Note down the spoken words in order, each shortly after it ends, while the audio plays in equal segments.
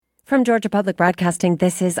From Georgia Public Broadcasting,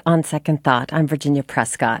 this is On Second Thought. I'm Virginia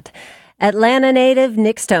Prescott. Atlanta native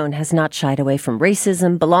Nic Stone has not shied away from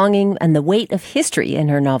racism, belonging, and the weight of history in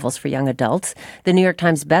her novels for young adults. The New York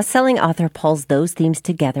Times bestselling author pulls those themes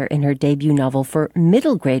together in her debut novel for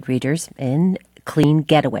middle grade readers in Clean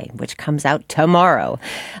Getaway, which comes out tomorrow.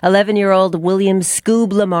 11-year-old William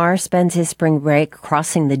Scoob Lamar spends his spring break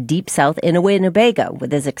crossing the deep south in a Winnebago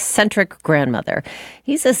with his eccentric grandmother.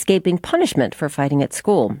 He's escaping punishment for fighting at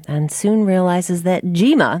school and soon realizes that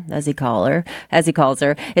Jima, as he calls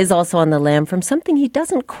her, is also on the lam from something he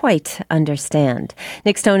doesn't quite understand.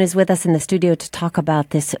 Nic Stone is with us in the studio to talk about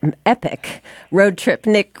this epic road trip.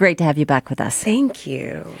 Nic, great to have you back with us. Thank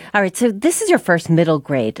you. All right, so this is your first middle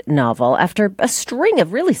grade novel after a string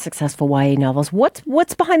of really successful YA novels.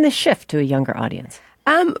 What's behind this shift to a younger audience?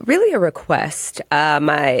 Really a request.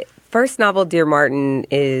 My first novel, Dear Martin,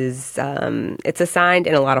 is it's assigned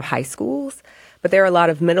in a lot of high schools, but there are a lot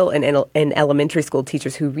of middle and elementary school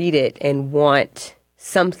teachers who read it and want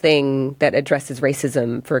something that addresses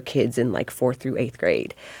racism for kids in like 4th through 8th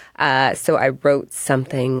grade. So I wrote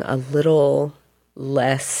something a little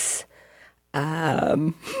less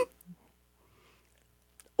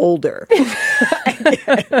older, I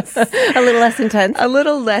guess. A little less intense? A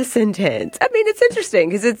little less intense. I mean, it's interesting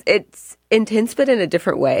because it's intense, but in a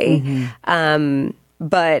different way. Mm-hmm.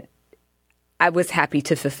 But I was happy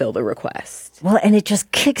to fulfill the request. Well, and it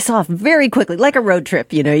just kicks off very quickly, like a road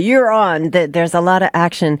trip. You know, you're on. There's a lot of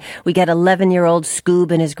action. We get 11-year-old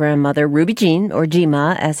Scoob and his grandmother, Ruby Jean, or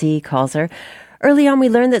Jima, as he calls her. Early on, we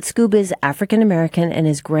learn that Scoob is African-American and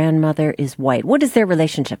his grandmother is white. What is their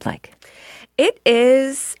relationship like? It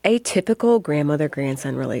is a typical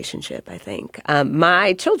grandmother-grandson relationship, I think.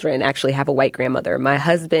 My children actually have a white grandmother. My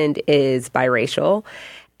husband is biracial,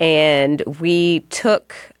 and we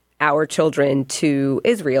took our children to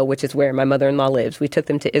Israel, which is where my mother-in-law lives. We took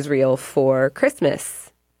them to Israel for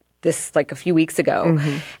Christmas like a few weeks ago.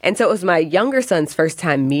 Mm-hmm. And so it was my younger son's first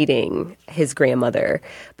time meeting his grandmother.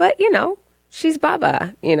 But, she's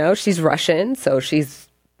Baba. She's Russian, so she's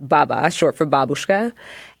Baba, short for babushka.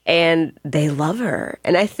 And they love her.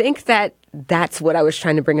 And I think that's what I was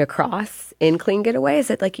trying to bring across in Clean Getaway, is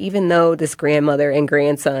that like even though this grandmother and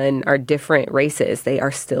grandson are different races, they are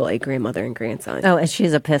still a grandmother and grandson. Oh, and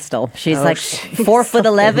she's a pistol. She's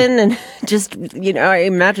 4'11", and just, I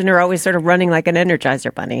imagine her always sort of running like an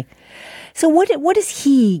Energizer bunny. So what is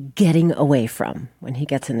he getting away from when he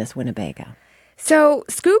gets in this Winnebago? So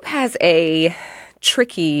Scoob has a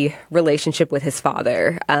tricky relationship with his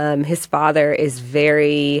father. His father is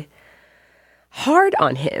very hard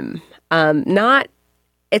on him.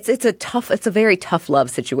 It's a very tough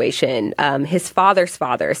love situation. His father's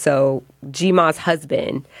father, so Jima's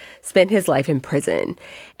husband, spent his life in prison.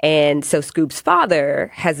 And so Scoob's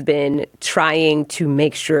father has been trying to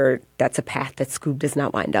make sure that's a path that Scoob does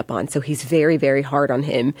not wind up on. So he's very, very hard on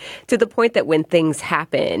him, to the point that when things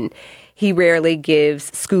happen, he rarely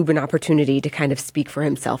gives Scoob an opportunity to kind of speak for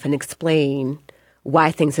himself and explain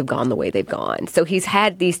why things have gone the way they've gone. So he's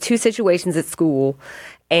had these two situations at school,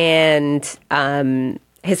 and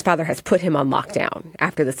his father has put him on lockdown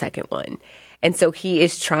after the second one. And so he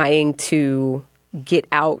is trying to get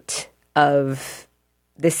out of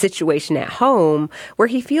this situation at home where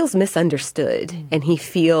he feels misunderstood and he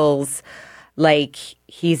feels like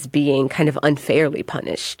he's being kind of unfairly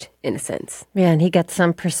punished, in a sense. Yeah, and he gets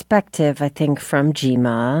some perspective, I think, from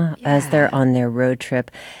Jima as they're on their road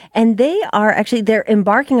trip. And they're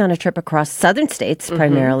embarking on a trip across southern states,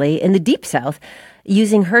 primarily, in the Deep South,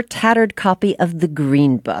 using her tattered copy of the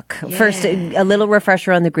Green Book. Yeah. First, a little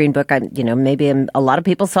refresher on the Green Book. Maybe a lot of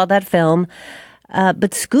people saw that film.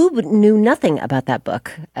 But Scoob knew nothing about that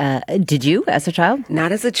book. Did you, as a child?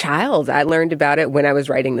 Not as a child. I learned about it when I was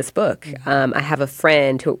writing this book. I have a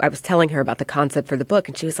friend who I was telling her about the concept for the book,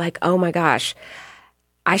 and she was like, oh my gosh,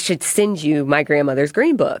 I should send you my grandmother's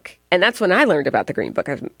Green Book. And that's when I learned about the Green Book.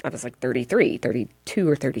 I was like 32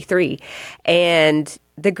 or 33. And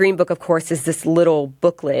the Green Book, of course, is this little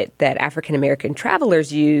booklet that African-American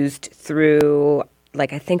travelers used through,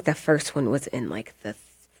 I think the first one was in the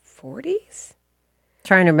 40s?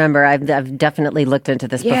 Trying to remember. I've definitely looked into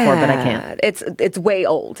this before, but I can't. It's way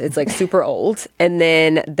old. It's super old. And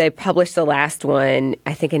then they published the last one,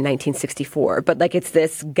 I think, in 1964. But it's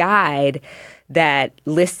this guide that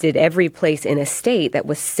listed every place in a state that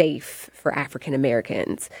was safe for African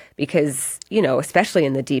Americans. Because, especially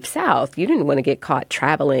in the Deep South, you didn't want to get caught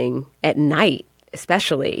traveling at night,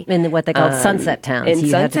 especially. In what they called sunset towns. In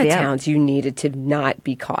sunset towns, you needed to not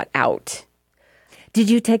be caught out. Did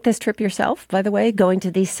you take this trip yourself, by the way, going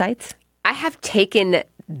to these sites? I have taken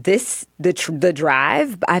this the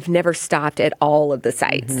drive. I've never stopped at all of the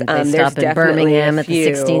sites. They stop in Birmingham at the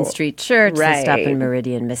 16th Street Church. Right. They stop in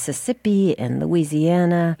Meridian, Mississippi, and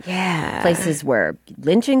Louisiana. Yeah. Places where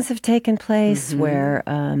lynchings have taken place, where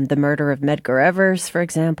the murder of Medgar Evers, for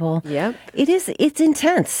example. Yep. It's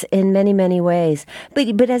intense in many, many ways.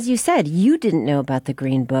 But as you said, you didn't know about the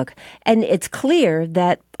Green Book. And it's clear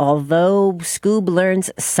that although Scoob learns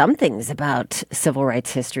some things about civil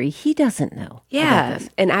rights history, he doesn't know. Yeah.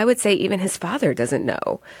 And I would say even his father doesn't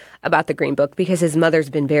know about the Green Book because his mother's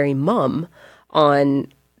been very mum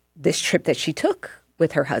on this trip that she took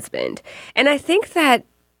with her husband. And I think that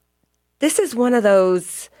this is one of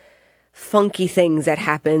those funky things that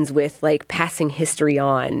happens with like passing history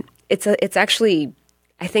on. It's actually,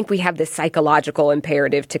 I think we have this psychological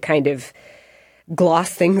imperative to kind of gloss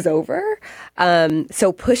things over.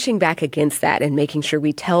 So pushing back against that and making sure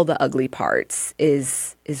we tell the ugly parts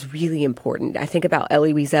is really important. I think about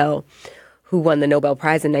Elie Wiesel, who won the Nobel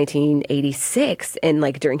Prize in 1986. And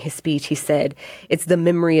like during his speech, he said, it's the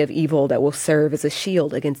memory of evil that will serve as a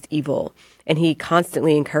shield against evil. And he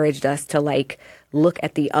constantly encouraged us to like look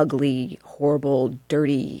at the ugly, horrible,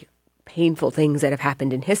 dirty, painful things that have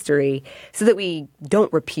happened in history so that we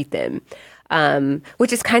don't repeat them.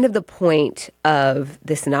 Which is kind of the point of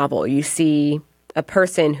this novel. You see a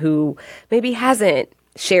person who maybe hasn't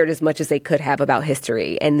shared as much as they could have about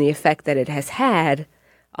history and the effect that it has had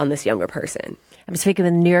on this younger person. I'm speaking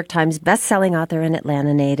with New York Times bestselling author and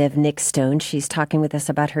Atlanta native Nic Stone. She's talking with us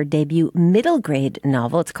about her debut middle grade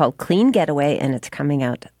novel. It's called Clean Getaway, and it's coming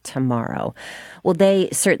out tomorrow. Well, they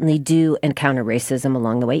certainly do encounter racism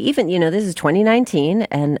along the way. Even, this is 2019,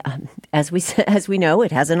 and as we know,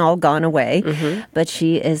 it hasn't all gone away. Mm-hmm. But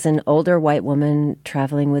she is an older white woman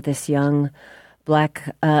traveling with this young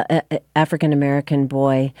black African-American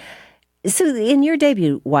boy. So in your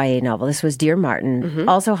debut YA novel, this was Dear Martin,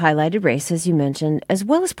 also highlighted race, as you mentioned, as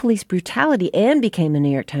well as police brutality, and became a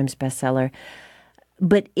New York Times bestseller.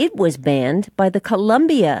 But it was banned by the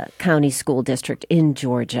Columbia County School District in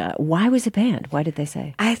Georgia. Why was it banned? Why did they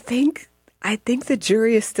say? I think the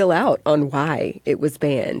jury is still out on why it was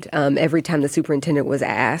banned. Every time the superintendent was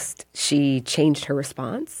asked, she changed her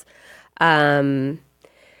response.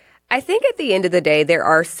 I think at the end of the day, there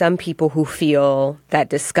are some people who feel that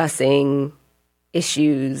discussing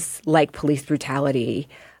issues like police brutality,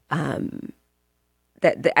 that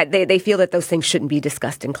they feel that those things shouldn't be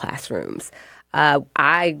discussed in classrooms.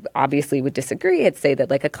 I obviously would disagree. I'd say that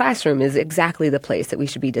like a classroom is exactly the place that we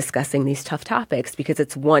should be discussing these tough topics because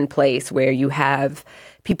it's one place where you have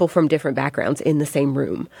people from different backgrounds in the same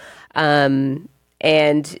room.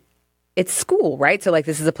 And it's school, right? So like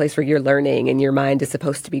this is a place where you're learning and your mind is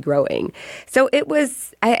supposed to be growing. So it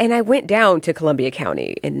was, I went down to Columbia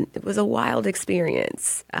County and it was a wild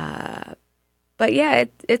experience. But yeah,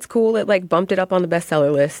 it's cool. It like bumped it up on the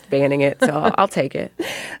bestseller list, banning it. So I'll take it.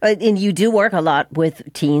 And you do work a lot with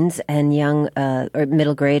teens and young or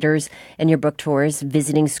middle graders in your book tours,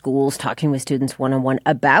 visiting schools, talking with students one-on-one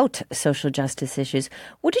about social justice issues.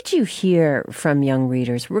 What did you hear from young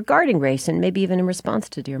readers regarding race and maybe even in response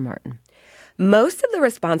to Dear Martin? Most of the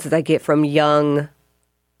responses I get from young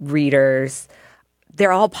readers,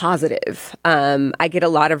 they're all positive. I get a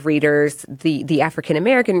lot of readers, the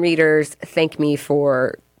African-American readers thank me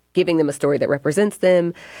for giving them a story that represents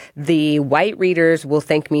them. The white readers will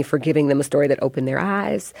thank me for giving them a story that opened their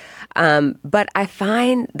eyes. But I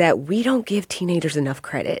find that we don't give teenagers enough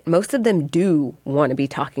credit. Most of them do want to be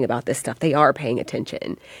talking about this stuff. They are paying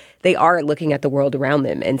attention. They are looking at the world around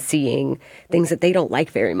them and seeing things that they don't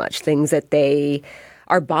like very much, things that they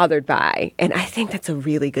are bothered by. And I think that's a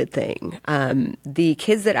really good thing. The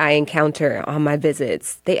kids that I encounter on my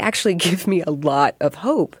visits, they actually give me a lot of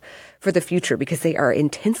hope for the future because they are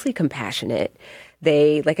intensely compassionate.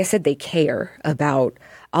 They, like I said, they care about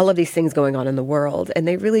all of these things going on in the world. And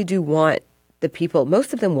they really do want the people,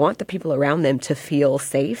 most of them want the people around them to feel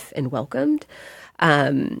safe and welcomed.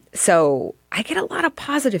 So I get a lot of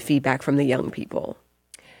positive feedback from the young people.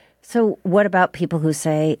 So what about people who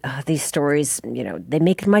say these stories, they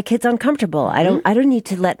make my kids uncomfortable. I don't need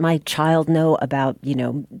to let my child know about,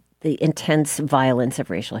 the intense violence of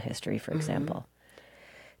racial history, for example.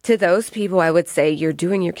 To those people, I would say you're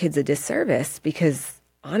doing your kids a disservice because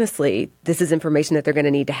honestly, this is information that they're going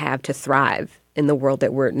to need to have to thrive in the world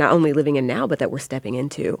that we're not only living in now, but that we're stepping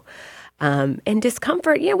into. And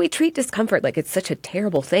discomfort, we treat discomfort like it's such a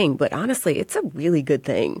terrible thing, but honestly, it's a really good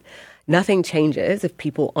thing. Nothing changes if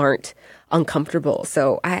people aren't uncomfortable.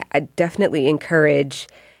 So I definitely encourage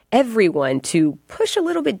everyone to push a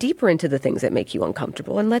little bit deeper into the things that make you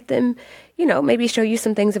uncomfortable and let them, maybe show you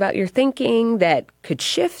some things about your thinking that could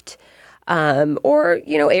shift. or,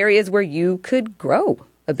 areas where you could grow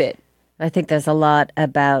a bit. I think there's a lot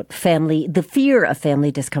about the fear of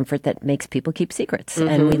family discomfort that makes people keep secrets. Mm-hmm.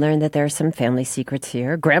 And we learned that there are some family secrets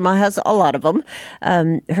here. Grandma has a lot of them.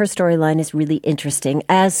 Her storyline is really interesting.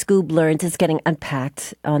 As Scoob learns, it's getting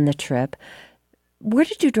unpacked on the trip. Where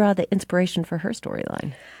did you draw the inspiration for her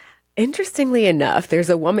storyline? Interestingly enough,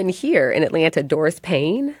 there's a woman here in Atlanta, Doris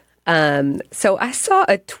Payne. So I saw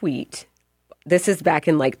a tweet. This is back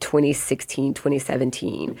in 2016,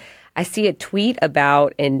 2017. I see a tweet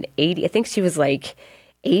about an 80, I think she was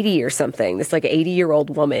 80 or something, this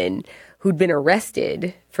 80-year-old woman who'd been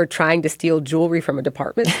arrested for trying to steal jewelry from a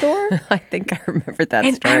department store. I think I remember that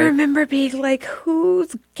and story. I remember being like,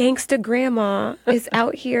 whose gangsta grandma is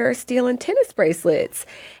out here stealing tennis bracelets?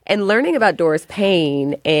 And learning about Doris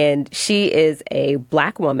Payne, and she is a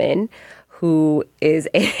Black woman who is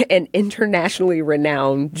an internationally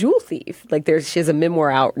renowned jewel thief. She has a memoir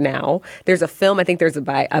out now. There's a film, I think there's a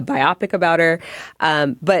biopic about her.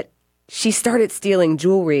 But she started stealing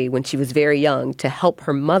jewelry when she was very young to help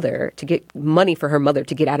her mother, to get money for her mother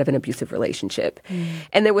to get out of an abusive relationship.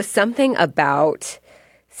 And there was something about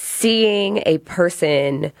seeing a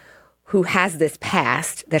person who has this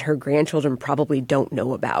past that her grandchildren probably don't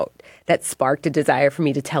know about that sparked a desire for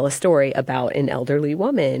me to tell a story about an elderly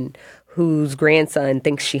woman whose grandson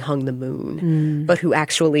thinks she hung the moon, but who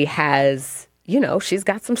actually has, she's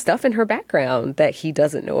got some stuff in her background that he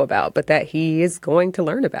doesn't know about, but that he is going to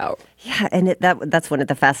learn about. Yeah, and that's one of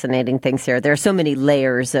the fascinating things here. There are so many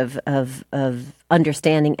layers of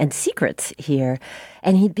understanding and secrets here,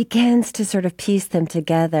 and he begins to sort of piece them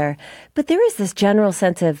together. But there is this general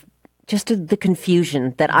sense of just the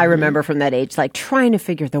confusion that I remember from that age, trying to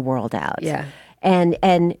figure the world out. Yeah. And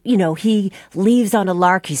he leaves on a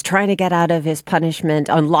lark. He's trying to get out of his punishment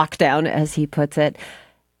on lockdown, as he puts it,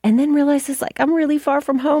 and then realizes, I'm really far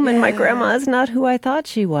from home, and my grandma is not who I thought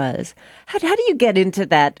she was. How do you get into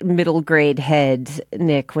that middle grade head,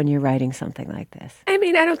 Nick, when you're writing something like this? I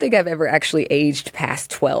mean, I don't think I've ever actually aged past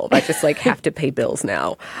 12. I just have to pay bills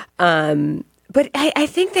now. But I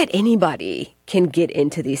think that anybody can get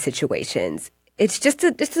into these situations. It's just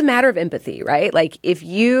a matter of empathy, right?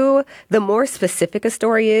 The more specific a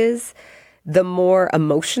story is, the more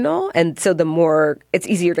emotional, and so the more it's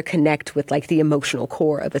easier to connect with the emotional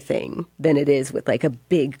core of a thing than it is with a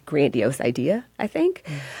big grandiose idea, I think.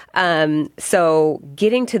 So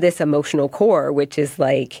getting to this emotional core, which is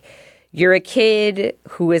you're a kid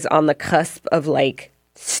who is on the cusp of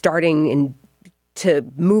starting to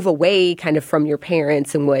move away kind of from your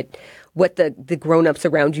parents and what the grown-ups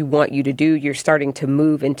around you want you to do. You're starting to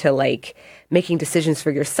move into making decisions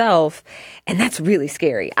for yourself. And that's really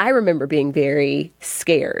scary. I remember being very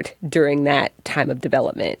scared during that time of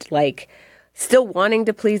development, still wanting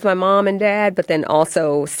to please my mom and dad, but then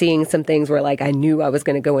also seeing some things where I knew I was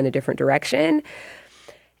going to go in a different direction.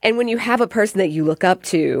 And when you have a person that you look up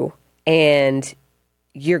to and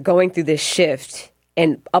you're going through this shift,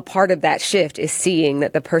 and a part of that shift is seeing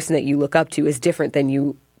that the person that you look up to is different than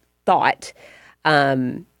you thought.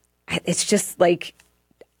 It's just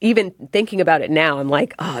even thinking about it now, I'm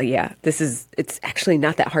oh yeah, it's actually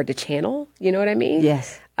not that hard to channel. You know what I mean?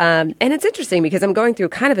 Yes. And it's interesting because I'm going through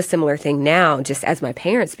kind of a similar thing now, just as my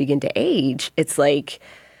parents begin to age. It's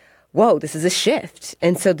whoa, this is a shift.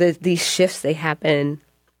 And so these shifts, they happen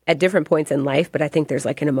at different points in life, but I think there's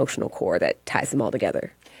an emotional core that ties them all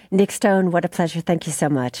together. Nick Stone, what a pleasure. Thank you so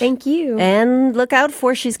much. Thank you. And look out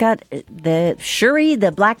she's got Shuri,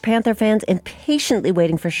 the Black Panther fans, impatiently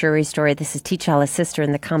waiting for Shuri's story. This is T'Challa's sister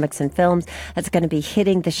in the comics and films. That's going to be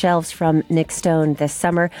hitting the shelves from Nick Stone this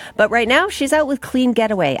summer. But right now, she's out with Clean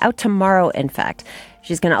Getaway, out tomorrow, in fact.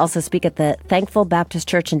 She's going to also speak at the Thankful Baptist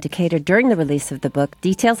Church in Decatur during the release of the book.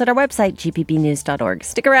 Details at our website, gpbnews.org.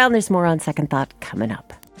 Stick around. There's more on Second Thought coming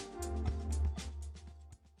up.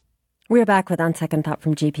 We're back with On Second Thought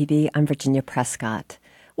from GPB. I'm Virginia Prescott.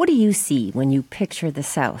 What do you see when you picture the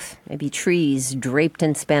South? Maybe trees draped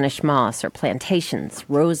in Spanish moss, or plantations,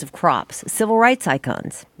 rows of crops, civil rights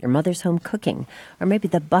icons, your mother's home cooking, or maybe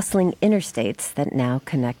the bustling interstates that now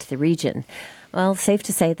connect the region. Well, safe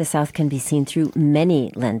to say the South can be seen through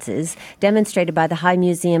many lenses, demonstrated by the High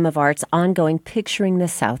Museum of Art's ongoing Picturing the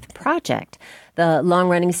South project. The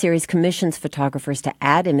long-running series commissions photographers to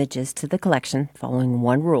add images to the collection following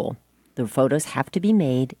one rule. The photos have to be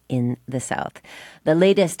made in the South. The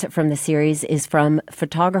latest from the series is from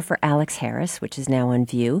photographer Alex Harris, which is now on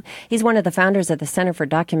view. He's one of the founders of the Center for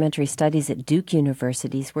Documentary Studies at Duke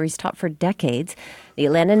University, where he's taught for decades. The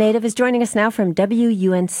Atlanta native is joining us now from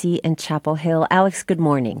WUNC in Chapel Hill. Alex, good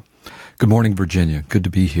morning. Good morning, Virginia. Good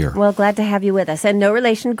to be here. Well, glad to have you with us. And no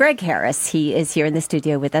relation, Greg Harris. He is here in the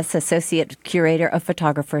studio with us, Associate Curator of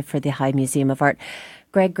Photography for the High Museum of Art.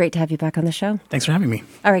 Greg, great to have you back on the show. Thanks for having me.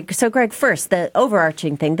 All right. So, Greg, first, the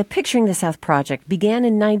overarching thing, the Picturing the South project began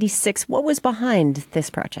in 96. What was behind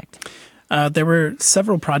this project? There were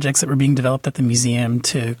several projects that were being developed at the museum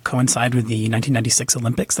to coincide with the 1996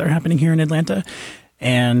 Olympics that are happening here in Atlanta.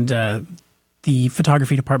 And the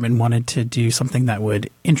photography department wanted to do something that would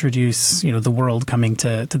introduce, the world coming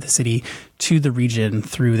to the city to the region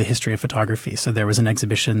through the history of photography. So there was an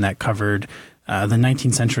exhibition that covered the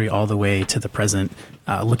 19th century all the way to the present,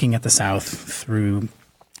 looking at the South through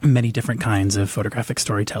many different kinds of photographic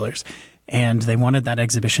storytellers. And they wanted that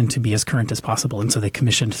exhibition to be as current as possible. And so they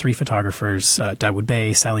commissioned 3 photographers, Dawood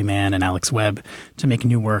Bey, Sally Mann, and Alex Webb, to make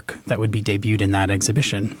new work that would be debuted in that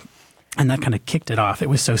exhibition. And that kind of kicked it off. It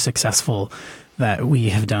was so successful that we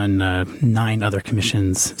have done 9 other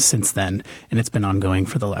commissions since then, and it's been ongoing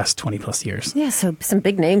for the last 20 plus years. Yeah, so some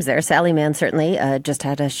big names there. Sally Mann certainly just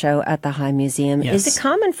had a show at the High Museum. Yes. Is it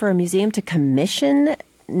common for a museum to commission,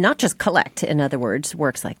 not just collect, in other words,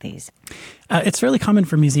 works like these? It's fairly common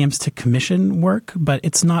for museums to commission work, but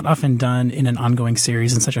it's not often done in an ongoing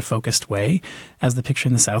series in such a focused way as the Picture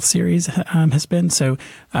in the South series has been. So,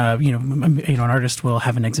 an artist will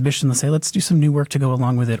have an exhibition. They'll say, let's do some new work to go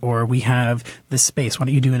along with it, or we have this space. Why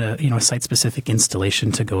don't you do a site-specific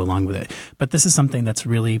installation to go along with it? But this is something that's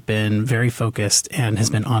really been very focused and has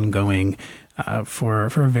been ongoing for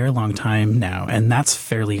a very long time now, and that's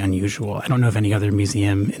fairly unusual. I don't know of any other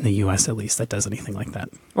museum in the U.S. at least that does anything like that.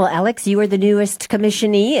 Well, Alex, you are the newest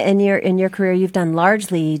commissionee in your career. You've done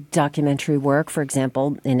largely documentary work, for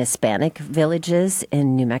example, in Hispanic villages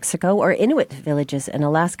in New Mexico or Inuit villages in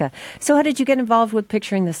Alaska. So how did you get involved with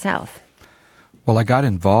Picturing the South? Well, I got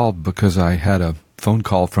involved because I had a phone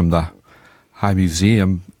call from the High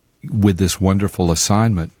Museum with this wonderful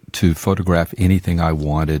assignment to photograph anything I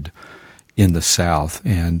wanted in the South.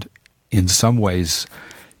 And in some ways,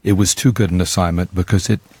 it was too good an assignment because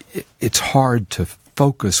it's hard to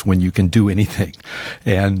focus when you can do anything.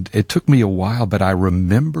 And it took me a while, but I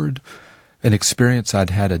remembered an experience I'd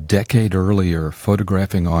had a decade earlier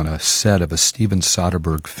photographing on a set of a Steven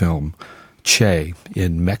Soderbergh film, Che,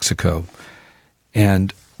 in Mexico.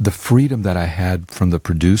 And the freedom that I had from the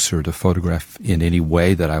producer to photograph in any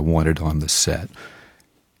way that I wanted on the set.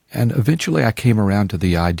 And eventually I came around to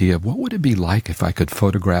the idea of what would it be like if I could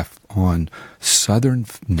photograph on Southern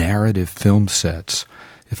narrative film sets,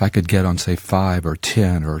 if I could get on, say, 5 or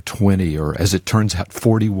 10 or 20 or, as it turns out,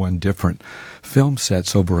 41 different film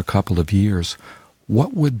sets over a couple of years.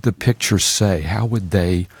 What would the pictures say? How would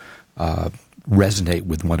they resonate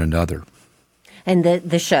with one another? And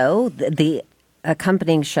the show, the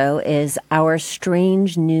accompanying show is Our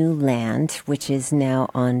Strange New Land, which is now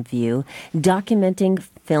on view, documenting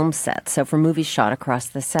film sets. So for movies shot across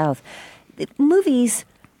the South. Movies,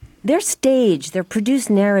 they're staged, they're produced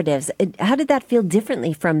narratives. How did that feel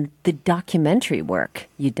differently from the documentary work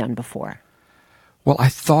you'd done before? Well, I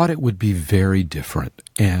thought it would be very different.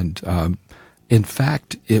 And in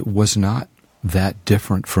fact, it was not that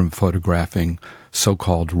different from photographing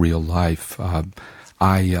so-called real life.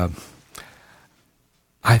 I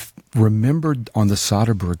remembered on the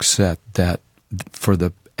Soderbergh set that for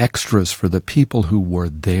the extras, for the people who were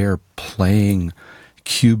there playing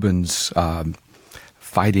Cubans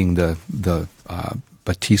fighting the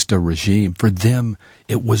Batista regime, for them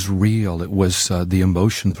it was real. It was the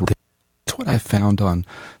emotions. That's what I found on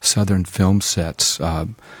Southern film sets.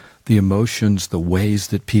 The emotions, the ways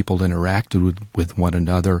that people interacted with one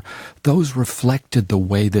another, those reflected the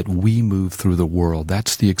way that we move through the world.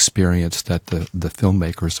 That's the experience that the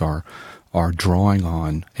filmmakers are drawing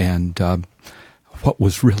on. And what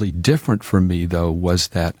was really different for me, though, was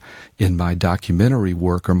that in my documentary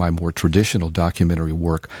work, or my more traditional documentary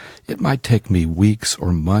work, it might take me weeks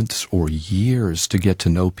or months or years to get to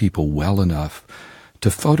know people well enough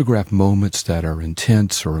to photograph moments that are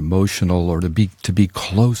intense or emotional, or to be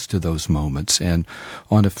close to those moments. And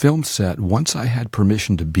on a film set, once I had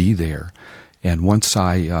permission to be there, and once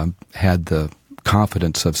I had the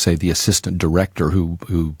confidence of, say, the assistant director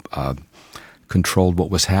who controlled what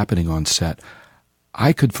was happening on set,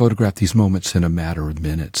 I could photograph these moments in a matter of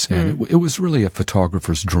minutes. And it was really a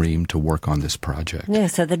photographer's dream to work on this project. Yeah,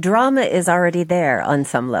 so the drama is already there on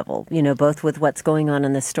some level, both with what's going on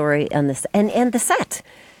in the story and the set.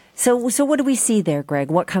 So what do we see there, Greg?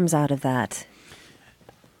 What comes out of that?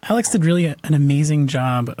 Alex did really an amazing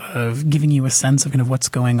job of giving you a sense of kind of what's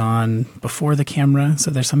going on before the camera.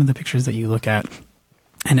 So there's some of the pictures that you look at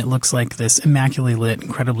and it looks like this immaculately lit,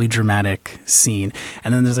 incredibly dramatic scene.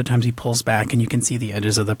 And then there's the times he pulls back and you can see the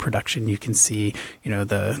edges of the production. You can see,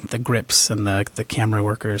 the grips and the camera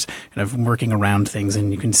workers kind of working around things,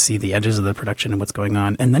 and you can see the edges of the production and what's going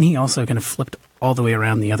on. And then he also kind of flipped all the way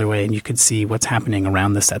around the other way, and you could see what's happening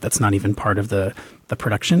around the set that's not even part of the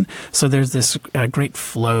production. So there's this great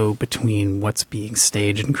flow between what's being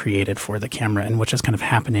staged and created for the camera and what's just kind of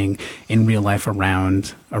happening in real life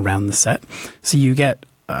around the set. So you get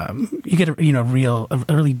a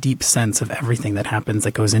really deep sense of everything that happens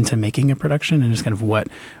that goes into making a production, and just kind of what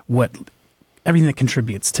everything that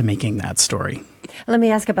contributes to making that story. Let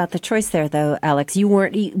me ask about the choice there, though, Alex. You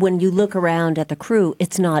weren't, when you look around at the crew,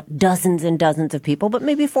 it's not dozens and dozens of people, but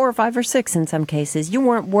maybe 4 or 5 or 6 in some cases. You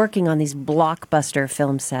weren't working on these blockbuster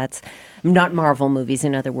film sets, not Marvel movies,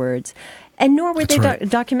 in other words. And nor were they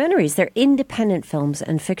documentaries. They're independent films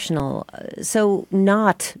and fictional, so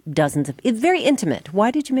not dozens of... It's very intimate.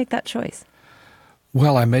 Why did you make that choice?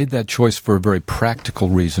 Well, I made that choice for a very practical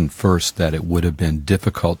reason first, that it would have been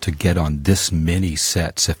difficult to get on this many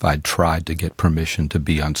sets if I'd tried to get permission to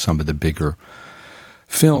be on some of the bigger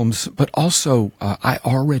films. But also, I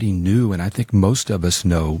already knew, and I think most of us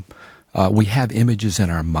know, we have images in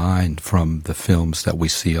our mind from the films that we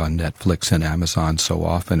see on Netflix and Amazon so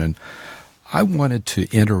often, and I wanted to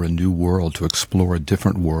enter a new world, to explore a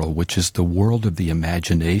different world, which is the world of the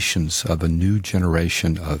imaginations of a new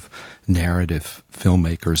generation of narrative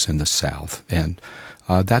filmmakers in the South. And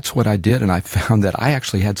that's what I did, and I found that I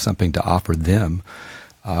actually had something to offer them,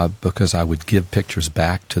 because I would give pictures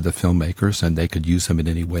back to the filmmakers, and they could use them in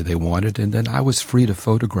any way they wanted, and then I was free to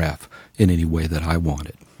photograph in any way that I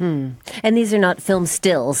wanted. And these are not film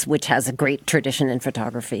stills, which has a great tradition in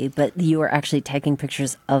photography, but you are actually taking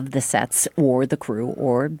pictures of the sets or the crew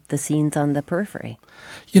or the scenes on the periphery.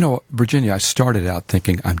 Virginia, I started out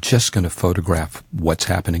thinking I'm just going to photograph what's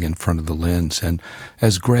happening in front of the lens. And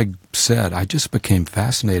as Greg said, I just became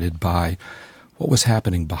fascinated by what was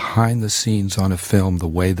happening behind the scenes on a film, the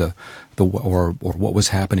way or what was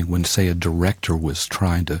happening when, say, a director was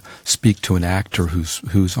trying to speak to an actor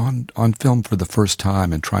who's on film for the first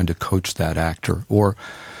time and trying to coach that actor, or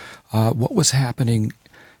what was happening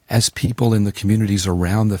as people in the communities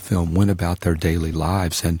around the film went about their daily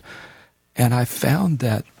lives. And I found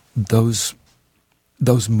that those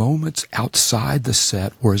moments outside the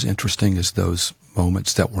set were as interesting as those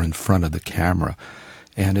moments that were in front of the camera.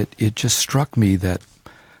 And it just struck me that,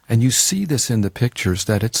 and you see this in the pictures,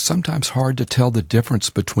 that it's sometimes hard to tell the difference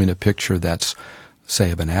between a picture that's,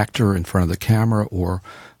 say, of an actor in front of the camera, or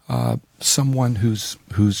someone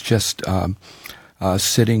who's just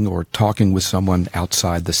sitting or talking with someone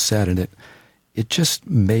outside the set. And it just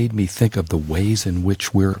made me think of the ways in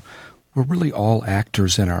which we're really all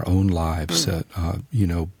actors in our own lives,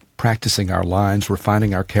 practicing our lines,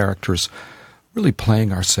 refining our characters, really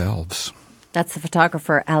playing ourselves. That's the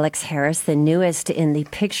photographer Alex Harris, the newest in the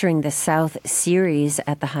Picturing the South series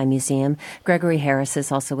at the High Museum. Gregory Harris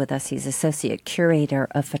is also with us. He's Associate Curator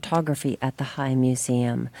of Photography at the High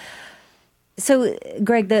Museum. So,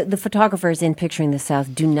 Greg, the photographers in Picturing the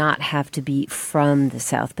South do not have to be from the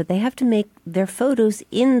South, but they have to make their photos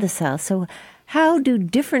in the South. So how do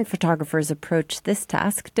different photographers approach this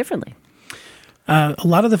task differently? A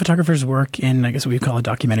lot of the photographers work in, I guess, what we call a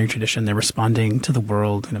documentary tradition. They're responding to the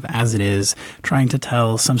world kind of as it is, trying to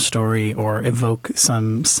tell some story or evoke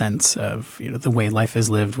some sense of, the way life is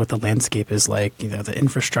lived, what the landscape is like, the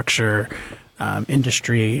infrastructure,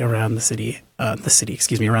 industry around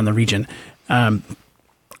around the region.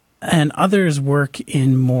 And others work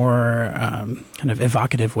in more kind of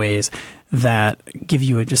evocative ways that give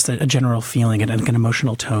you just a general feeling and an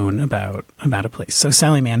emotional tone about a place. So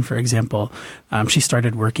Sally Mann, for example, she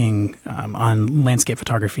started working on landscape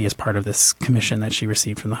photography as part of this commission that she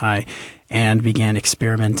received from the High, and began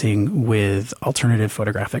experimenting with alternative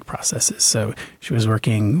photographic processes. So she was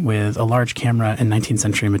working with a large camera and 19th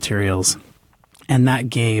century materials, and that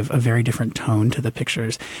gave a very different tone to the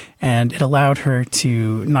pictures. And it allowed her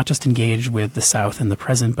to not just engage with the South and the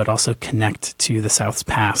present, but also connect to the South's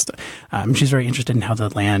past. She's very interested in how the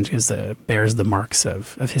land bears the marks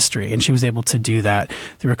of history. And she was able to do that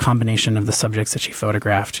through a combination of the subjects that she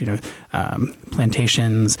photographed,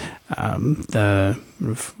 plantations, the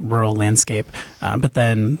rural landscape, but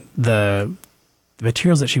then the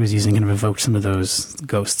materials that she was using kind of evoked some of those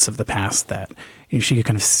ghosts of the past that she could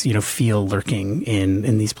kind of feel lurking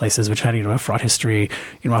in these places, which had a fraught history,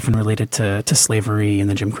 often related to slavery in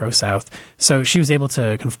the Jim Crow South. So she was able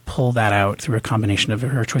to kind of pull that out through a combination of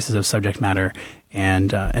her choices of subject matter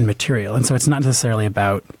and material. And so it's not necessarily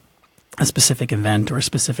about a specific event or a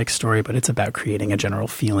specific story, but it's about creating a general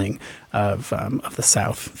feeling of the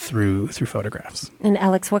South through photographs. And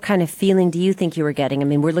Alex, what kind of feeling do you think you were getting? I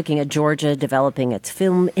mean, we're looking at Georgia developing its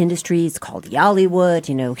film industry. It's called Yollywood,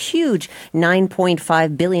 huge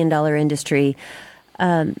 $9.5 billion industry.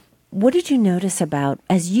 What did you notice about,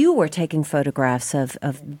 as you were taking photographs of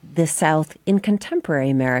the South in contemporary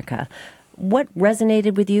America, what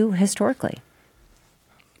resonated with you historically?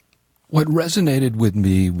 What resonated with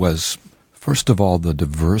me was, first of all, the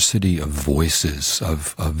diversity of voices,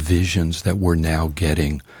 of visions that we're now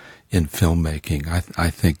getting in filmmaking. I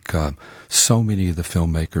think so many of the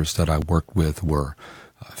filmmakers that I worked with were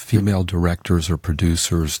female directors or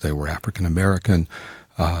producers. They were African American,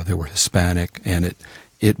 they were Hispanic, and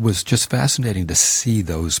it was just fascinating to see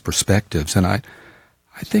those perspectives. And I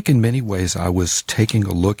think in many ways I was taking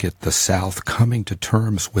a look at the South coming to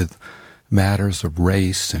terms with matters of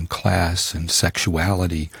race and class and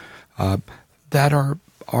sexuality that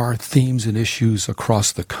are themes and issues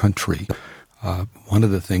across the country. One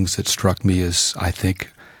of the things that struck me is, I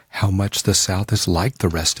think, how much the South is like the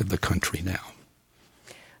rest of the country now.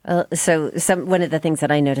 One of the things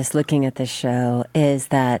that I noticed looking at this show is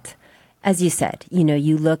that, as you said,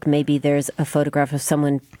 you look, maybe there's a photograph of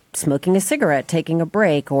someone smoking a cigarette, taking a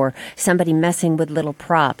break, or somebody messing with little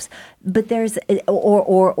props. But there's,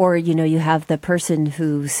 or you have the person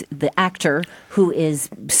who's the actor who is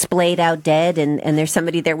splayed out dead, and there's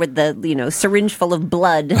somebody there with the, syringe full of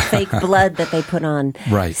blood, fake blood that they put on.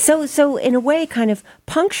 Right. So in a way, kind of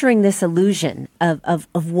puncturing this illusion of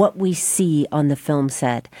what we see on the film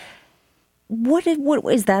set. What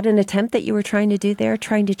is that an attempt that you were trying to do there,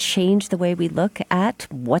 trying to change the way we look at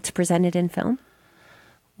what's presented in film?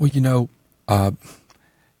 Well,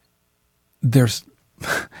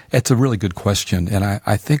 it's a really good question. And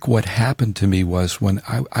I think what happened to me was when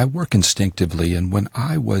I work instinctively, and when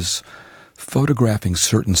I was photographing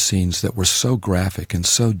certain scenes that were so graphic and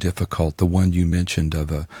so difficult, the one you mentioned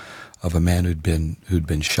of a man who'd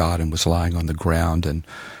been shot and was lying on the ground, and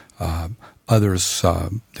others,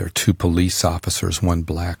 there are two police officers, one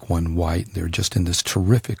black, one white. They're just in this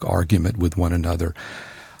terrific argument with one another.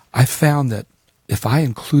 I found that if I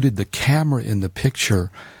included the camera in the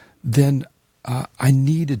picture, then I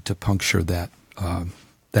needed to puncture that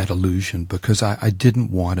illusion, because I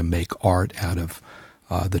didn't want to make art out of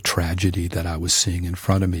the tragedy that I was seeing in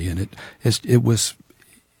front of me, and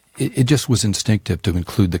it just was instinctive to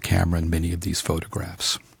include the camera in many of these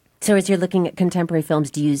photographs. So as you're looking at contemporary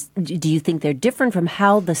films, do you think they're different from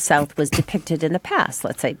how the South was depicted in the past?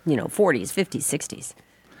 Let's say, 40s, 50s, 60s.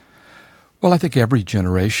 Well, I think every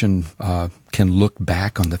generation can look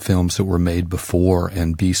back on the films that were made before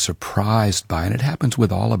and be surprised by, and it happens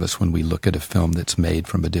with all of us when we look at a film that's made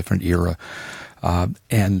from a different era.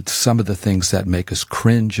 And some of the things that make us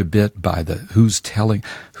cringe a bit by who's telling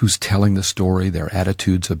the story, their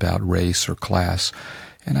attitudes about race or class.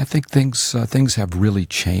 And I think things have really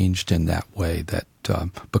changed in that way, that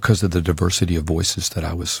because of the diversity of voices that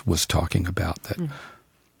I was talking about. That.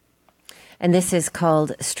 And this is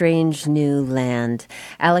called Strange New Land.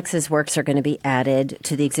 Alex's works are going to be added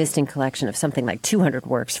to the existing collection of something like 200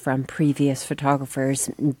 works from previous photographers,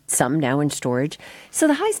 some now in storage. So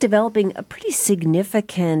the High's developing a pretty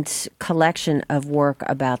significant collection of work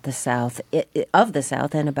about the South, of the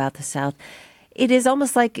South and about the South. It is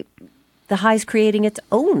almost like the High's creating its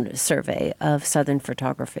own survey of Southern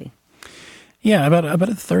photography. Yeah, about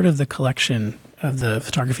a third of the collection, of the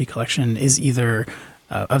photography collection, is either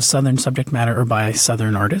of Southern subject matter or by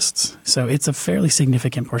Southern artists. So it's a fairly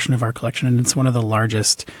significant portion of our collection, and it's one of the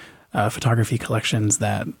largest photography collections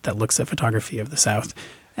that looks at photography of the South.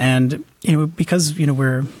 And because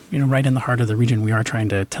we're right in the heart of the region, we are trying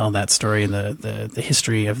to tell that story and the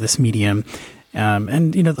history of this medium.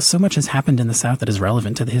 And so much has happened in the South that is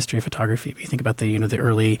relevant to the history of photography. If you think about the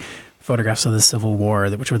early photographs of the Civil War,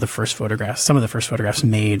 which were some of the first photographs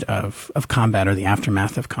made of combat or the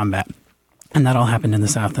aftermath of combat. And that all happened in the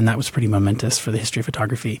South, and that was pretty momentous for the history of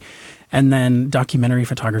photography. And then documentary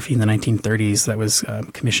photography in the 1930s that was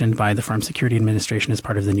commissioned by the Farm Security Administration as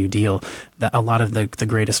part of the New Deal. That a lot of the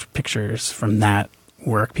greatest pictures from that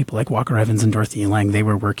work, people like Walker Evans and Dorothy Lang, they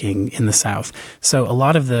were working in the South. So a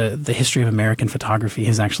lot of the history of American photography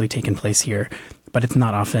has actually taken place here, but it's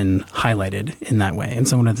not often highlighted in that way. And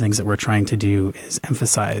so one of the things that we're trying to do is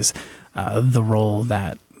emphasize the role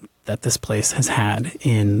that this place has had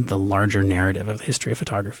in the larger narrative of the history of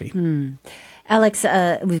photography. Alex,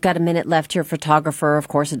 we've got a minute left. You're a photographer, of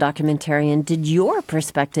course, a documentarian. Did your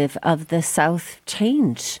perspective of the South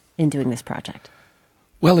change in doing this project?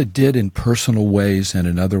 Well, it did in personal ways and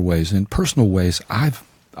in other ways. In personal ways, I've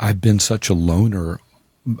been such a loner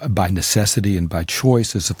by necessity and by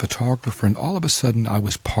choice as a photographer, and all of a sudden I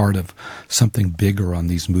was part of something bigger on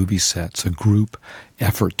these movie sets, a group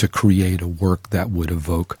effort to create a work that would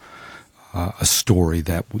evoke a story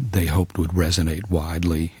that they hoped would resonate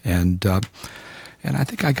widely. And I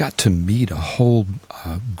think I got to meet a whole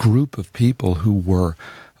group of people who were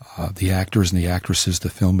the actors and the actresses, the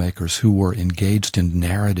filmmakers, who were engaged in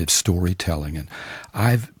narrative storytelling. And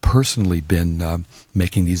I've personally been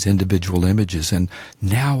making these individual images, and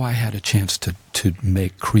now I had a chance to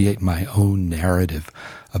create my own narrative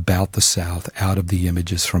about the South out of the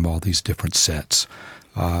images from all these different sets.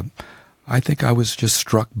 I think I was just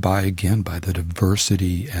struck by the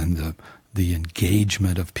diversity and the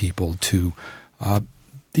engagement of people to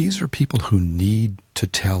these are people who need to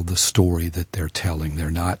tell the story that they're telling. They're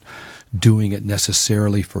not doing it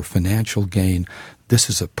necessarily for financial gain. This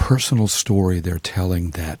is a personal story they're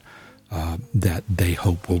telling that they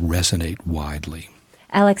hope will resonate widely.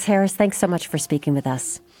 Alex Harris, thanks so much for speaking with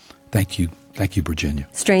us. Thank you. Thank you, Virginia.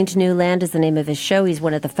 Strange New Land is the name of his show. He's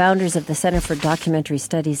one of the founders of the Center for Documentary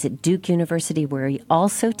Studies at Duke University, where he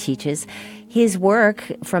also teaches. His work,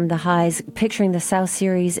 From the Highs, Picturing the South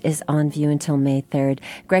series, is on view until May 3rd.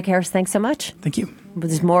 Greg Harris, thanks so much. Thank you.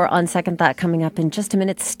 There's more On Second Thought coming up in just a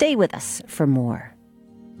minute. Stay with us for more.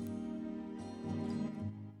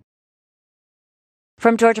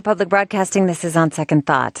 From Georgia Public Broadcasting, this is On Second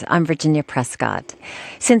Thought. I'm Virginia Prescott.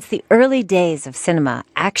 Since the early days of cinema,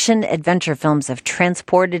 action-adventure films have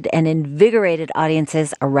transported and invigorated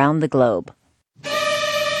audiences around the globe.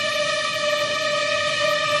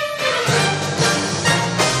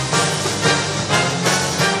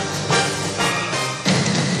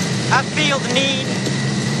 I feel the need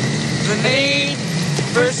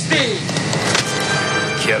for speed.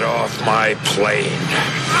 Get off my plane.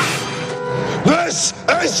 This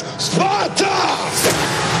is Sparta!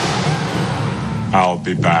 I'll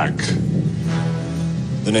be back.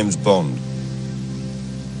 The name's Bond.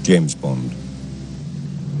 James Bond.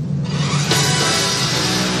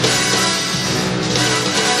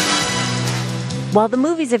 While the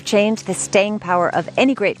movies have changed, the staying power of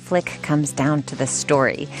any great flick comes down to the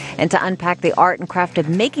story. And to unpack the art and craft of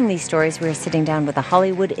making these stories, we are sitting down with a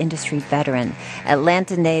Hollywood industry veteran.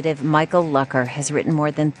 Atlanta native Michael Lucker has written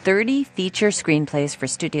more than 30 feature screenplays for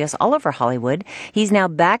studios all over Hollywood. He's now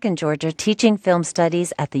back in Georgia teaching film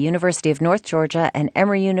studies at the University of North Georgia and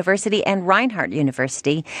Emory University and Reinhardt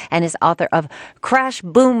University, and is author of Crash,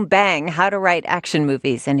 Boom, Bang, How to Write Action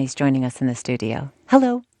Movies. And he's joining us in the studio.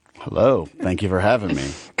 Hello. Hello. Thank you for having me.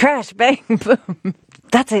 Crash, bang, boom.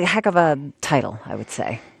 That's a heck of a title, I would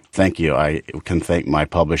say. Thank you. I can thank my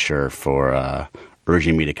publisher for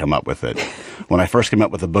urging me to come up with it. When I first came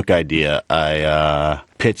up with the book idea, I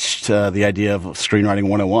pitched the idea of Screenwriting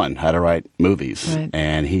 101, how to write movies. Right.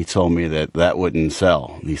 And he told me that wouldn't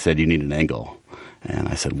sell. He said, you need an angle. And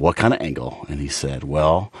I said, what kind of angle? And he said,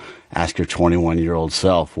 well, ask your 21-year-old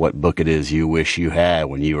self what book it is you wish you had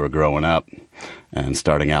when you were growing up and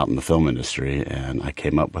starting out in the film industry. And I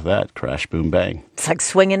came up with that, Crash, Boom, Bang. It's like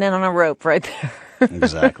swinging in on a rope right there.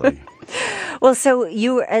 Exactly. Well, so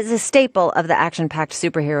you, as a staple of the action-packed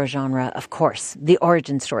superhero genre, of course, the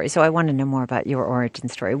origin story. So I want to know more about your origin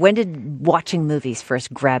story. When did watching movies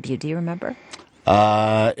first grab you? Do you remember?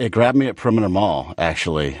 It grabbed me at Perimeter Mall,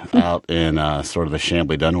 actually, out in sort of the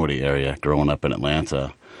Chamblee-Dunwoody area, growing up in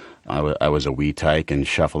Atlanta. I was a wee tyke and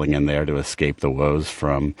shuffling in there to escape the woes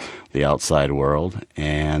from the outside world.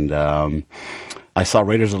 And I saw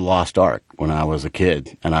Raiders of the Lost Ark when I was a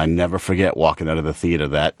kid, and I never forget walking out of the theater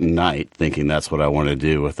that night thinking that's what I want to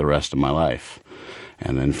do with the rest of my life.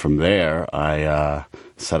 And then from there, I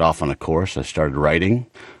set off on a course. I started writing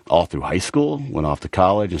all through high school, went off to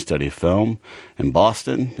college and studied film in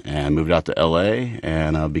Boston, and moved out to L.A.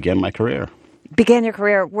 and began my career. Began your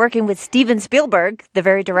career working with Steven Spielberg, the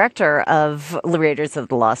very director of Raiders of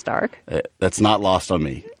the Lost Ark. That's not lost on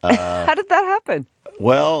me. How did that happen?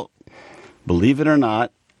 Well, believe it or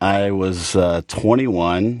not, I was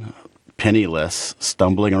 21, penniless,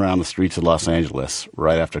 stumbling around the streets of Los Angeles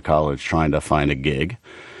right after college trying to find a gig.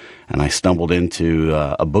 And I stumbled into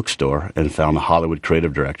a bookstore and found the Hollywood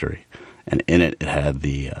Creative Directory. And in it, it had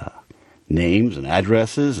the names and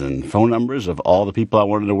addresses and phone numbers of all the people I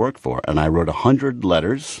wanted to work for. And I wrote 100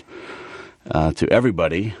 letters to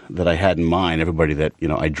everybody that I had in mind, everybody that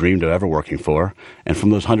I dreamed of ever working for. And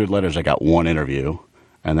from those 100 letters, I got one interview,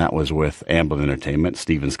 and that was with Amblin Entertainment,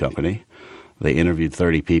 Steven's company. They interviewed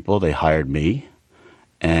 30 people. They hired me.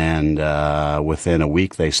 And within a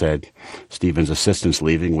week, they said, Steven's assistant's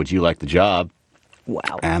leaving. Would you like the job?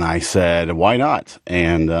 Wow. And I said, why not?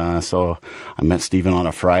 And so I met Steven on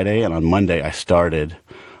a Friday, and on Monday I started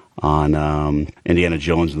on Indiana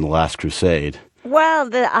Jones and the Last Crusade. Wow,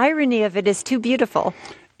 the irony of it is too beautiful.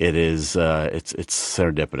 It is, it's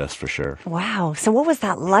serendipitous for sure. Wow. So what was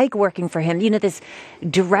that like working for him? You know, this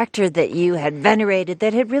director that you had venerated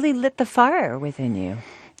that had really lit the fire within you.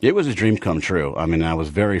 It was a dream come true. I mean, I was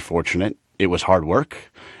very fortunate. It was hard work.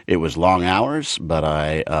 It was long hours, but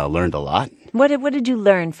I learned a lot. What did you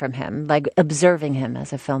learn from him, like observing him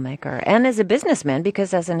as a filmmaker and as a businessman?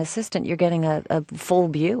 Because as an assistant, you're getting a full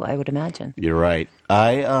view, I would imagine. You're right.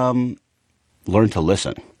 I learned to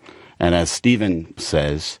listen. And as Stephen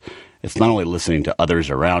says, it's not only listening to others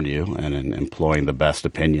around you and employing the best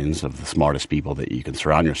opinions of the smartest people that you can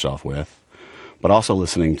surround yourself with, but also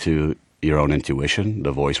listening to your own intuition,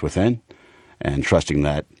 the voice within, and trusting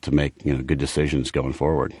that to make good decisions going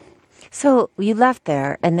forward. So you left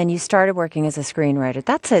there, and then you started working as a screenwriter.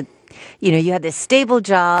 That's you had this stable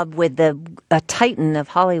job with a titan of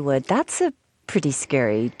Hollywood. That's a pretty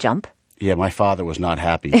scary jump. Yeah, my father was not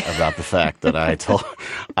happy about the fact that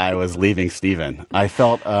I was leaving Stephen. I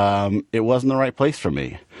felt it wasn't the right place for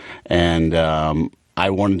me, and I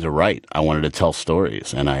wanted to write. I wanted to tell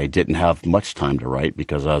stories, and I didn't have much time to write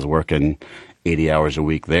because I was working 80 hours a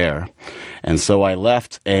week there. And so I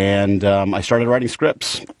left, and I started writing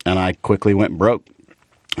scripts, and I quickly went broke.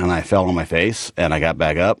 And I fell on my face, and I got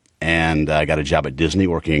back up, and I got a job at Disney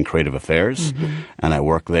working in creative affairs. Mm-hmm. And I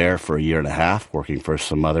worked there for a year and a half, working for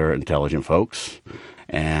some other intelligent folks.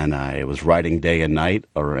 And I was writing day and night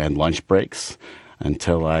and lunch breaks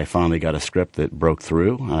until I finally got a script that broke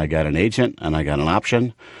through. I got an agent, and I got an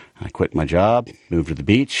option. I quit my job, moved to the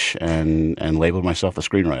beach, and labeled myself a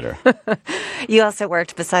screenwriter. You also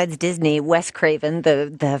worked, besides Disney, Wes Craven,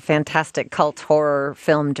 the fantastic cult horror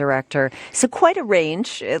film director. So quite a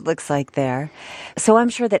range, it looks like there. So I'm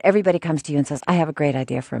sure that everybody comes to you and says, I have a great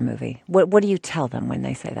idea for a movie. What do you tell them when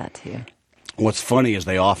they say that to you? What's funny is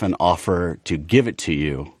they often offer to give it to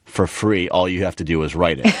you for free. All you have to do is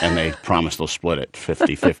write it, and they promise they'll split it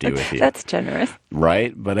 50-50 with you. That's generous.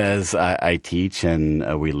 Right? But as I teach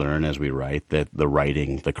and we learn as we write, that the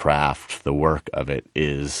writing, the craft, the work of it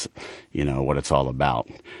is, what it's all about.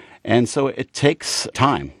 And so it takes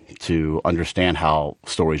time to understand how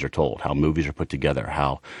stories are told, how movies are put together,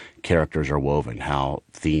 how characters are woven, how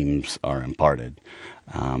themes are imparted.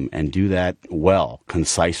 And do that well,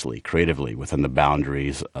 concisely, creatively, within the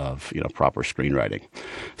boundaries of proper screenwriting.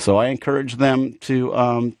 So I encourage them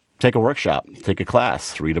to take a workshop, take a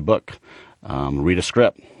class, read a book, read a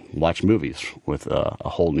script, watch movies with a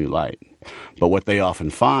whole new light. But what they often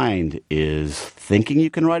find is thinking you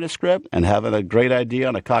can write a script and having a great idea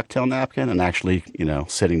on a cocktail napkin and actually,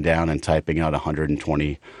 sitting down and typing out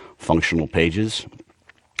 120 functional pages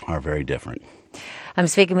are very different. I'm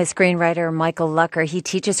speaking with screenwriter Michael Lucker. He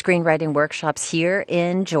teaches screenwriting workshops here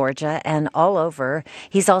in Georgia and all over.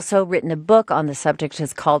 He's also written a book on the subject.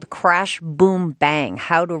 It's called Crash, Boom, Bang,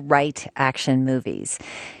 How to Write Action Movies.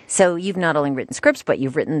 So you've not only written scripts, but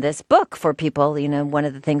you've written this book for people, one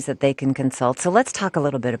of the things that they can consult. So let's talk a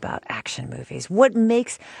little bit about action movies. What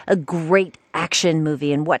makes a great action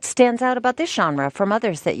movie, and what stands out about this genre from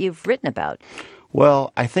others that you've written about?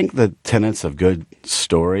 Well, I think the tenets of good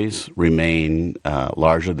stories remain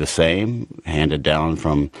largely the same, handed down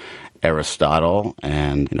from Aristotle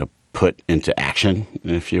and put into action,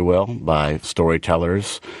 if you will, by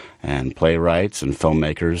storytellers and playwrights and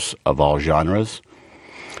filmmakers of all genres.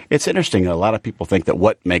 It's interesting, a lot of people think that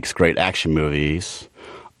what makes great action movies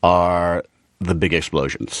are the big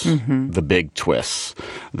explosions, the big twists,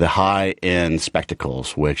 the high-end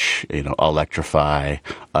spectacles, which, electrify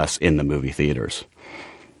us in the movie theaters.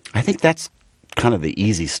 I think that's kind of the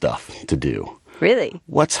easy stuff to do. Really?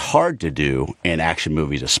 What's hard to do in action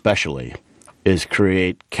movies especially is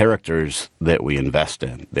create characters that we invest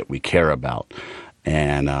in, that we care about,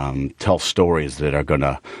 and tell stories that are going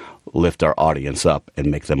to lift our audience up and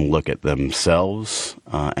make them look at themselves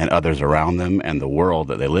and others around them and the world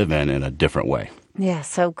that they live in a different way. Yeah,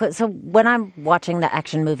 so when I'm watching the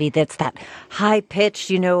action movie that's that high-pitched,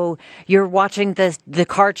 you're watching the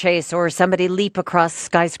car chase or somebody leap across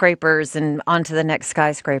skyscrapers and onto the next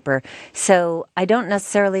skyscraper. So I don't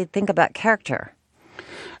necessarily think about character.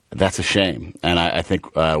 That's a shame, and I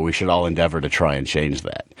think we should all endeavor to try and change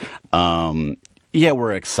that.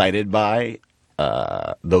 We're excited by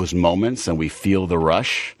those moments, and we feel the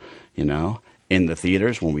rush, in the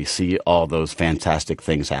theaters when we see all those fantastic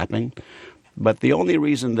things happening. But the only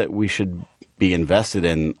reason that we should be invested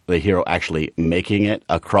in the hero actually making it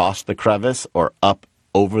across the crevice or up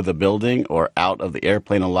over the building or out of the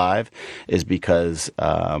airplane alive is because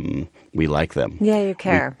we like them. Yeah, you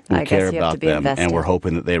care. We I care guess you have about to be them, invested. and we're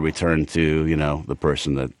hoping that they return to the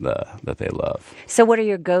person that they love. So what are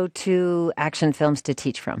your go-to action films to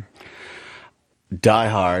teach from? Die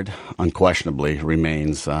Hard, unquestionably,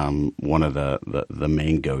 remains one of the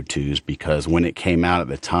main go-tos because when it came out at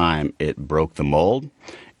the time, it broke the mold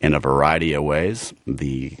in a variety of ways.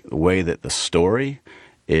 The way that the story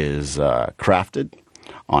is crafted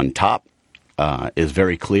on top is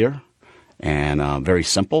very clear and very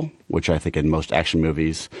simple, which I think in most action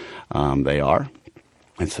movies they are.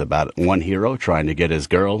 It's about one hero trying to get his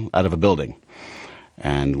girl out of a building.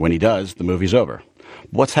 And when he does, the movie's over.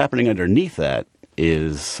 What's happening underneath that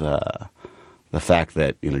is the fact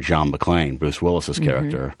that John McClane, Bruce Willis's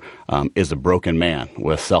character, is a broken man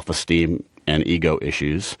with self-esteem and ego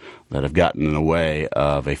issues that have gotten in the way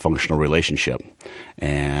of a functional relationship,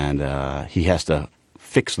 and he has to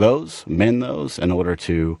fix those, mend those, in order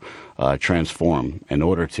to transform, in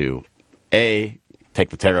order to A, take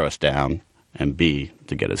the terrorists down, and B,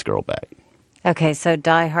 to get his girl back. Okay, so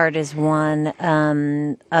Die Hard is one.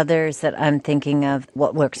 Others that I'm thinking of,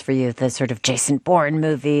 what works for you? The sort of Jason Bourne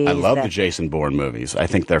movies? I love the Jason Bourne movies. I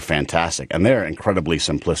think they're fantastic, and they're incredibly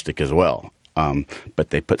simplistic as well.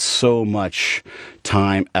 But they put so much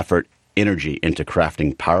time, effort, energy into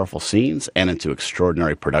crafting powerful scenes and into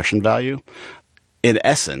extraordinary production value. In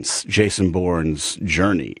essence, Jason Bourne's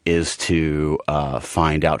journey is to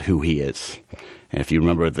find out who he is. And if you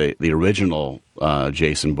remember the original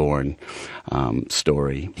Jason Bourne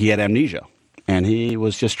story, he had amnesia. And he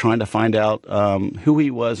was just trying to find out who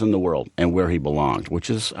he was in the world and where he belonged,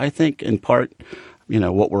 which is, I think, in part,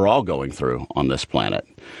 what we're all going through on this planet.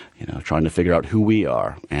 Trying to figure out who we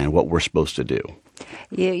are and what we're supposed to do.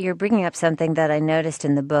 You're bringing up something that I noticed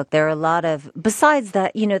in the book. There are a lot of, besides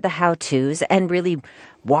that, the how-tos and really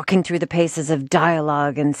walking through the paces of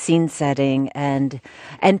dialogue and scene setting and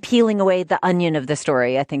peeling away the onion of the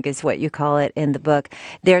story, I think is what you call it in the book.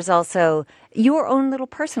 There's also your own little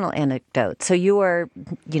personal anecdote. So you're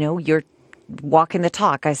walking the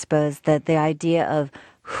talk, I suppose, that the idea of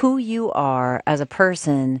who you are as a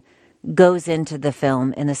person goes into the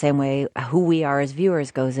film in the same way who we are as viewers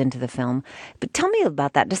goes into the film. But tell me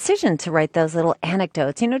about that decision to write those little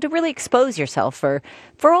anecdotes, to really expose yourself for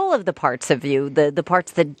all of the parts of you, the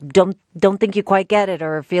parts that don't think you quite get it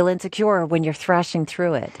or feel insecure when you're thrashing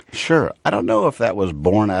through it. Sure. I don't know if that was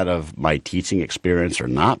born out of my teaching experience or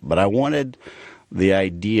not, but I wanted the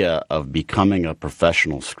idea of becoming a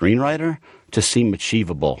professional screenwriter to seem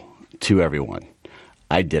achievable to everyone.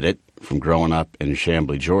 I did it from growing up in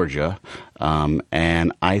Chamblee, Georgia,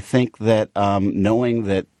 and I think that knowing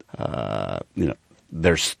that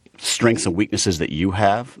there's strengths and weaknesses that you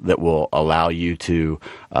have that will allow you to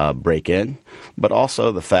break in, but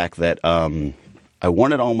also the fact that I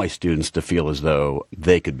wanted all my students to feel as though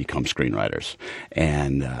they could become screenwriters,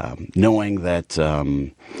 and knowing that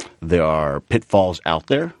there are pitfalls out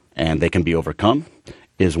there and they can be overcome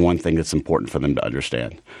is one thing that's important for them to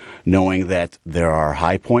understand. Knowing that there are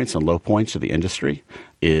high points and low points of the industry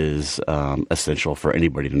is essential for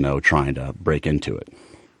anybody to know trying to break into it.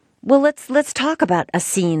 Well, let's talk about a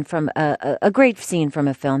scene from a great scene from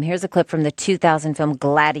a film. Here's a clip from the 2000 film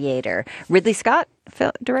Gladiator. Ridley Scott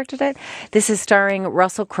directed it. This is starring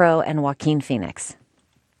Russell Crowe and Joaquin Phoenix.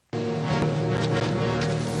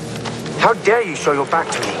 How dare you show your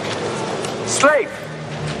back to me? Slave!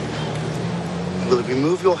 Will you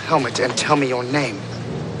remove your helmet and tell me your name?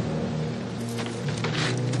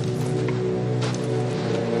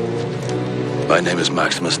 My name is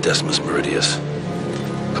Maximus Decimus Meridius,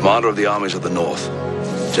 commander of the armies of the North,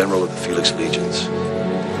 general of the Felix Legions,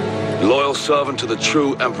 loyal servant to the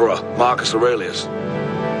true emperor Marcus Aurelius,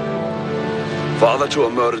 father to a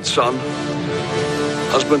murdered son,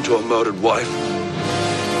 husband to a murdered wife,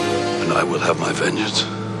 and I will have my vengeance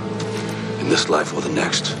in this life or the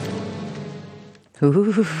next.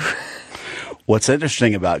 Ooh. What's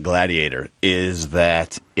interesting about Gladiator is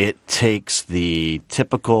that it takes the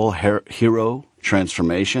typical hero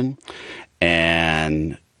transformation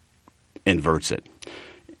and inverts it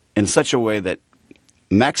in such a way that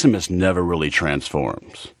Maximus never really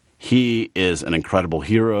transforms. He is an incredible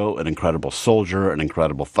hero, an incredible soldier, an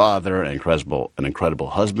incredible father, an incredible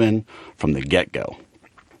husband from the get-go.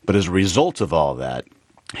 But as a result of all that,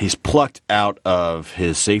 he's plucked out of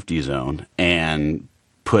his safety zone and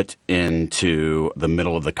put into the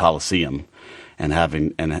middle of the Colosseum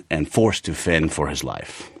and forced to fend for his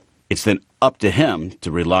life. It's then up to him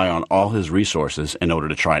to rely on all his resources in order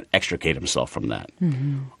to try and extricate himself from that.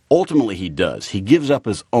 Mm-hmm. Ultimately, he does. He gives up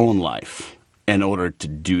his own life in order to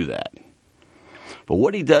do that. But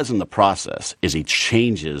what he does in the process is he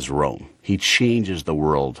changes Rome. He changes the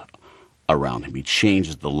world around him. He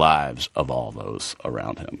changes the lives of all those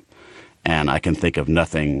around him. And I can think of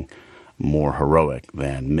nothing more heroic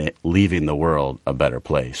than leaving the world a better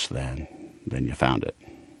place than you found it.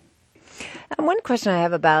 And one question I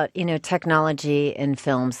have about, technology in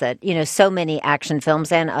films that, so many action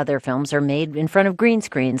films and other films are made in front of green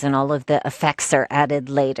screens and all of the effects are added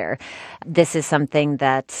later. This is something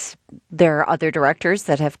that there are other directors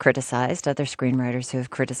that have criticized, other screenwriters who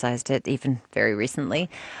have criticized it even very recently.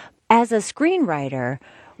 As a screenwriter,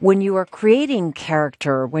 when you are creating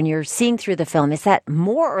character, when you're seeing through the film, is that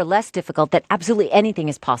more or less difficult that absolutely anything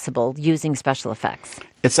is possible using special effects?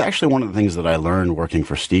 It's actually one of the things that I learned working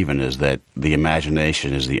for Steven is that the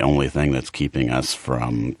imagination is the only thing that's keeping us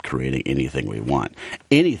from creating anything we want.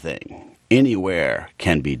 Anything, anywhere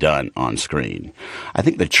can be done on screen. I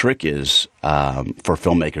think the trick is for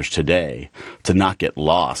filmmakers today to not get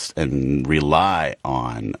lost and rely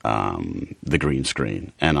on the green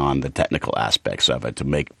screen and on the technical aspects of it,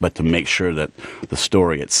 to make sure that the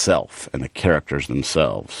story itself and the characters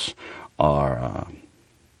themselves are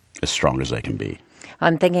as strong as they can be.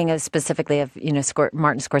 I'm thinking specifically of,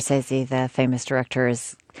 Martin Scorsese, the famous director,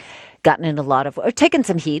 has gotten in taken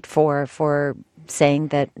some heat for saying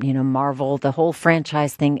that, Marvel, the whole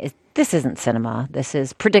franchise thing, this isn't cinema. This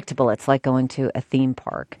is predictable. It's like going to a theme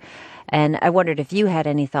park. And I wondered if you had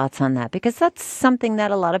any thoughts on that, because that's something that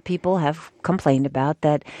a lot of people have complained about,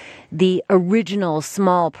 that the original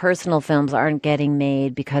small personal films aren't getting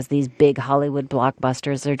made because these big Hollywood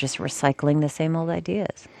blockbusters are just recycling the same old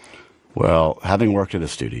ideas. Well, having worked at a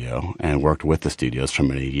studio and worked with the studios for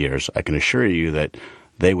many years, I can assure you that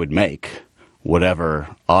they would make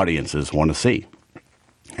whatever audiences want to see.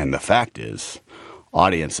 And the fact is,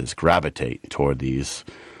 audiences gravitate toward these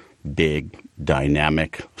big,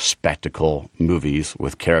 dynamic, spectacle movies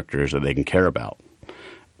with characters that they can care about.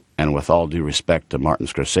 And with all due respect to Martin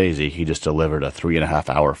Scorsese, he just delivered a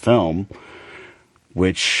 3.5-hour film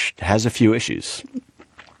which has a few issues.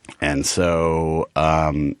 And so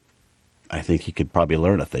I think he could probably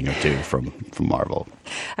learn a thing or two from Marvel.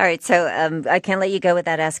 All right, so I can't let you go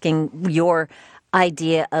without asking your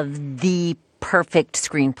idea of the perfect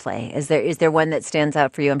screenplay. Is there one that stands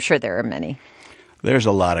out for you? I'm sure there are many. There's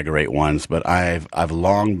a lot of great ones, but I've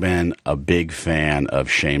long been a big fan of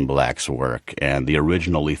Shane Black's work, and the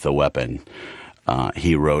original Lethal Weapon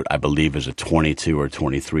he wrote, I believe, as a 22 or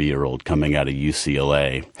 23-year-old coming out of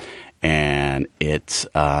UCLA. And it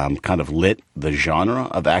kind of lit the genre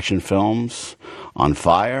of action films on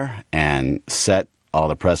fire and set all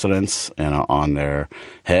the precedents on their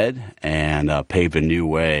head and paved a new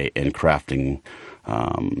way in crafting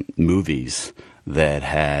movies that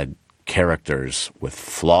had characters with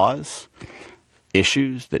flaws,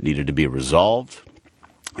 issues that needed to be resolved,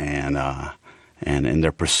 and in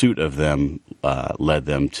their pursuit of them led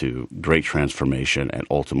them to great transformation and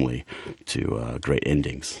ultimately to great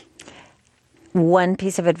endings. One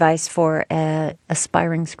piece of advice for an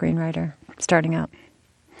aspiring screenwriter starting out?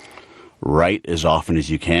 Write as often as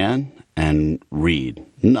you can and read,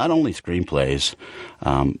 not only screenplays,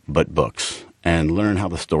 but books, and learn how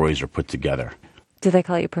the stories are put together. Do they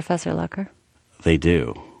call you Professor Lucker? They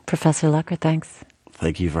do. Professor Lucker, thanks.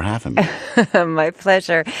 Thank you for having me. My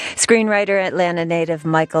pleasure. Screenwriter, Atlanta native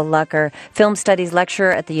Michael Lucker, film studies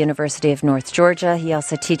lecturer at the University of North Georgia. He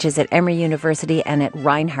also teaches at Emory University and at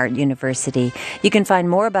Reinhardt University. You can find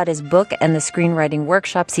more about his book and the screenwriting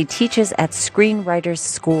workshops he teaches at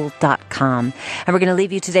screenwriterschool.com. And we're going to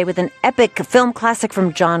leave you today with an epic film classic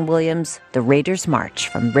from John Williams, The Raiders March,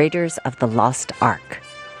 from Raiders of the Lost Ark.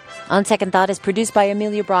 On Second Thought is produced by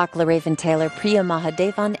Amelia Brock, LaRaven Taylor, Priya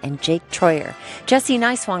Mahadevan, and Jake Troyer. Jesse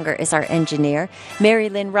Neiswanger is our engineer. Mary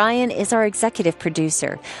Lynn Ryan is our executive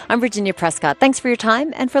producer. I'm Virginia Prescott. Thanks for your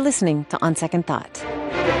time and for listening to On Second Thought.